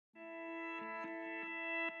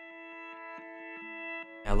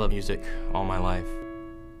I love music all my life.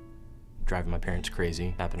 Driving my parents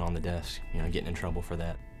crazy, tapping on the desk, getting in trouble for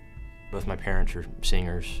that. Both my parents are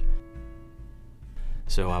singers,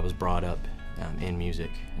 so I was brought up in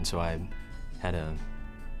music, and so I had a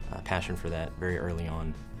passion for that very early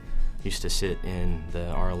on. Used to sit in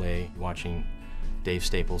the RLA watching Dave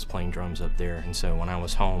Staples playing drums up there, and so when I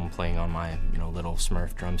was home playing on my little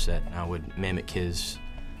Smurf drum set, I would mimic his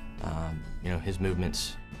his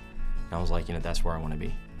movements. And I was like, that's where I want to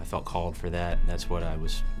be. I felt called for that. That's what I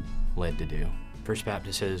was led to do. First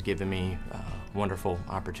Baptist has given me wonderful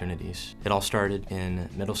opportunities. It all started in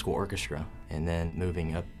middle school orchestra, and then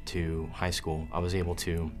moving up to high school, I was able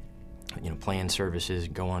to play in services,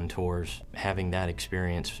 go on tours. Having that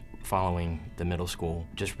experience following the middle school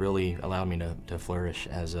just really allowed me to flourish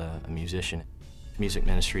as a musician. Music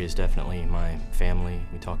ministry is definitely my family.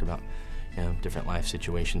 We talk about different life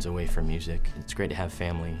situations away from music. It's great to have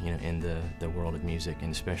family in the world of music, and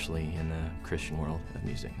especially in the Christian world of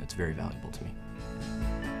music. That's very valuable to me.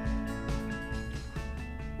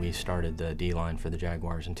 We started the D line for the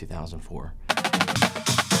Jaguars in 2004.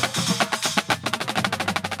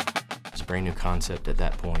 It's a brand new concept at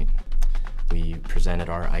that point. We presented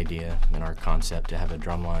our idea and our concept to have a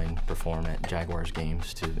drumline perform at Jaguars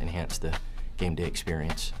games to enhance the game day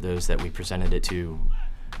experience. Those that we presented it to,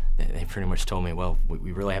 they pretty much told me, well,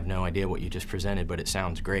 we really have no idea what you just presented, but it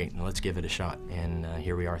sounds great, and let's give it a shot. And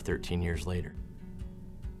here we are 13 years later.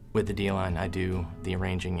 With the D-line, I do the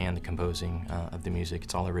arranging and the composing of the music.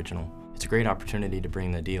 It's all original. It's a great opportunity to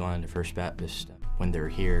bring the D-line to First Baptist. When they're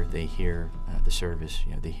here, they hear the service,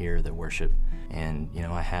 they hear the worship. And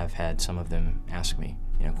I have had some of them ask me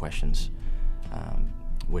questions,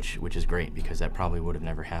 which is great, because that probably would have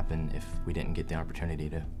never happened if we didn't get the opportunity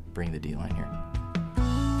to bring the D-line here.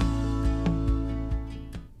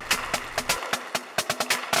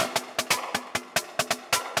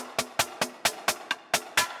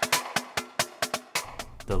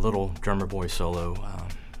 The little drummer boy solo,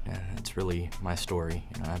 it's really my story.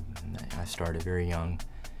 I started very young,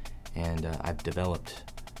 and I've developed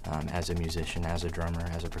as a musician, as a drummer,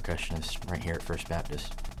 as a percussionist right here at First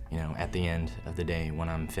Baptist. At the end of the day, when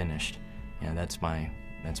I'm finished, that's my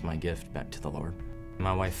gift back to the Lord.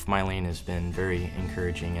 My wife Mylene has been very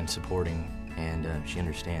encouraging and supporting, and she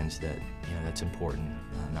understands that that's important,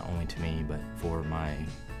 not only to me, but for my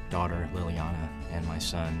daughter Liliana and my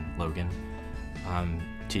son Logan. I'm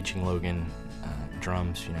teaching Logan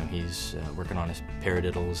drums. He's working on his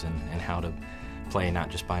paradiddles and how to play not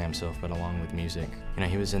just by himself, but along with music.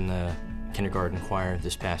 He was in the kindergarten choir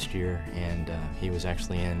this past year, and he was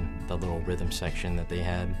actually in the little rhythm section that they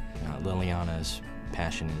had. Liliana's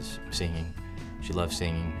passion is singing. She loves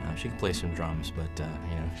singing. She can play some drums, but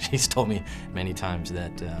she's told me many times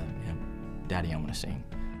that, Daddy, I want to sing.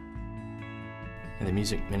 And the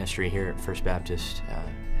music ministry here at First Baptist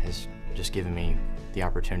has just given me the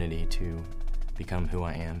opportunity to become who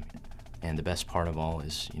I am. And the best part of all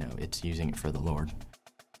is, it's using it for the Lord.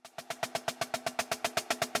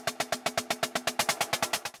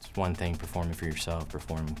 It's one thing performing for yourself,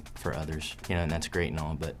 performing for others, and that's great and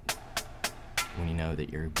all, but when you know that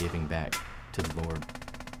you're giving back to the Lord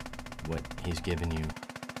what He's given you,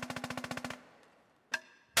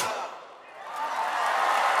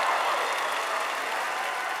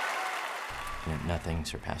 nothing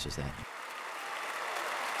surpasses that.